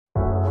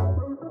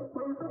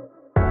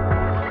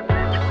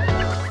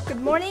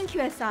morning,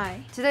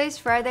 QSI. Today is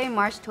Friday,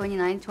 March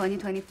 29,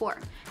 2024.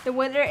 The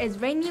weather is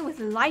rainy with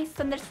a light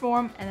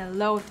thunderstorm and a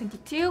low of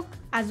 22,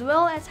 as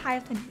well as high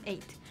of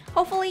 28.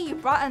 Hopefully you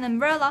brought an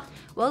umbrella.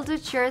 Well, to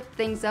cheer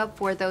things up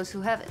for those who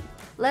haven't,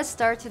 let's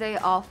start today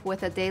off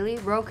with a daily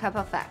World Cup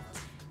fact.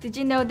 Did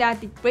you know that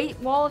the Great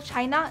Wall of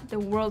China, the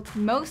world's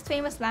most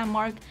famous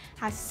landmark,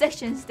 has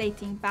sections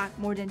dating back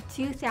more than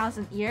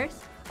 2,000 years?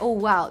 Oh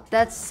wow,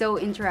 that's so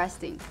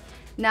interesting.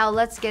 Now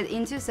let's get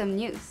into some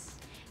news.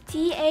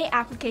 TA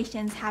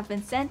applications have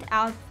been sent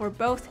out for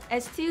both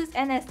S2s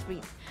and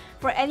S3s.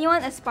 For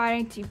anyone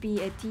aspiring to be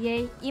a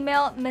TA,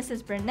 email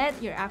Mrs.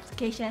 Burnett your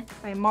application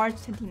by March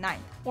 29th,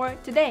 or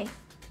today.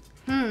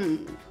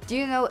 Do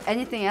you know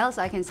anything else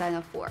I can sign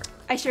up for?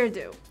 I sure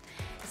do.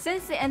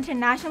 Since the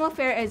international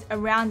fair is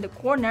around the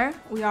corner,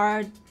 we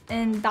are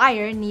in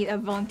dire need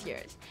of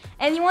volunteers.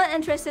 Anyone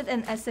interested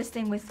in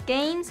assisting with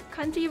games,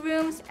 country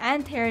rooms,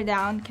 and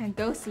teardown can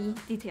go see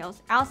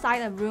details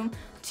outside of room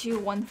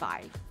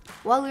 215.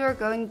 While you're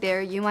going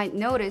there, you might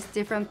notice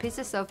different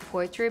pieces of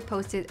poetry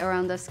posted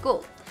around the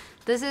school.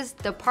 This is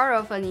the part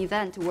of an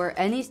event where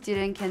any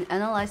student can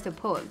analyze the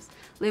poems,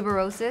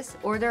 Liberosis,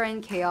 Order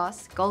and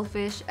Chaos,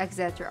 Goldfish,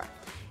 etc.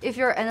 If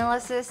your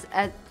analysis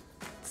at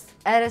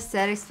a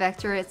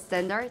satisfactory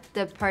standard,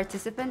 the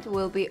participant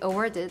will be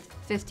awarded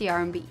 50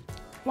 RMB.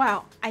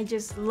 Wow, I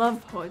just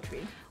love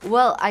poetry.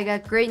 Well, I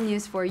got great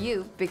news for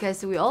you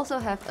because we also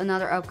have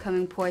another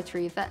upcoming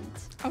poetry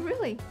event. Oh,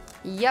 really?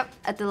 Yep,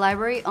 at the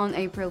library on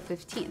April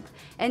 15th.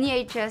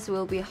 NEHS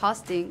will be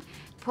hosting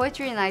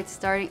Poetry Night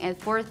starting at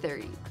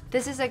 4:30.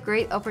 This is a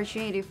great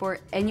opportunity for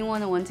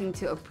anyone wanting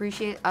to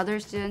appreciate other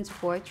students'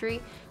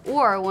 poetry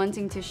or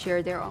wanting to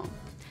share their own.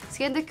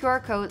 Scan the QR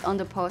code on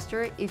the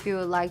poster if you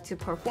would like to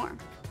perform.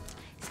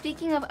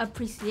 Speaking of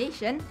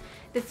appreciation,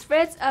 the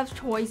Threads of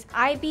Choice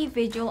IB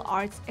Visual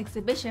Arts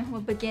exhibition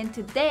will begin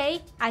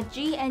today at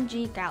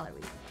G&G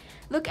Gallery.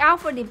 Look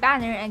out for the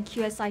banner and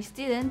QSI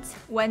students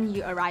when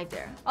you arrive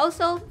there.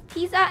 Also,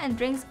 pizza and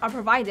drinks are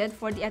provided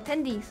for the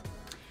attendees.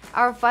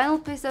 Our final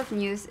piece of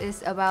news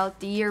is about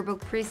the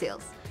yearbook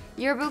pre-sales.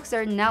 Yearbooks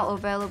are now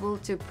available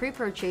to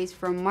pre-purchase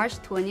from March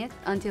 20th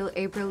until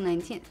April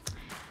 19th.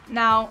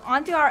 Now,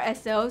 onto our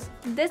SOs.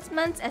 This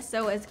month's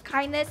SO is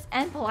kindness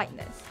and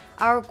politeness.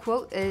 Our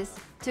quote is,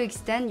 "To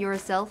extend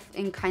yourself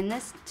in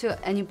kindness to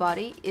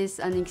anybody is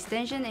an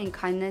extension in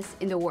kindness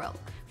in the world,"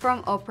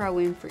 from Oprah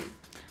Winfrey.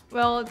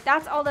 Well,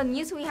 that's all the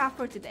news we have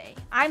for today.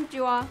 I'm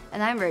Jua.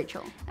 And I'm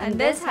Rachel. And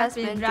this has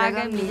been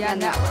Dragon Media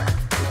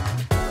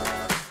Network.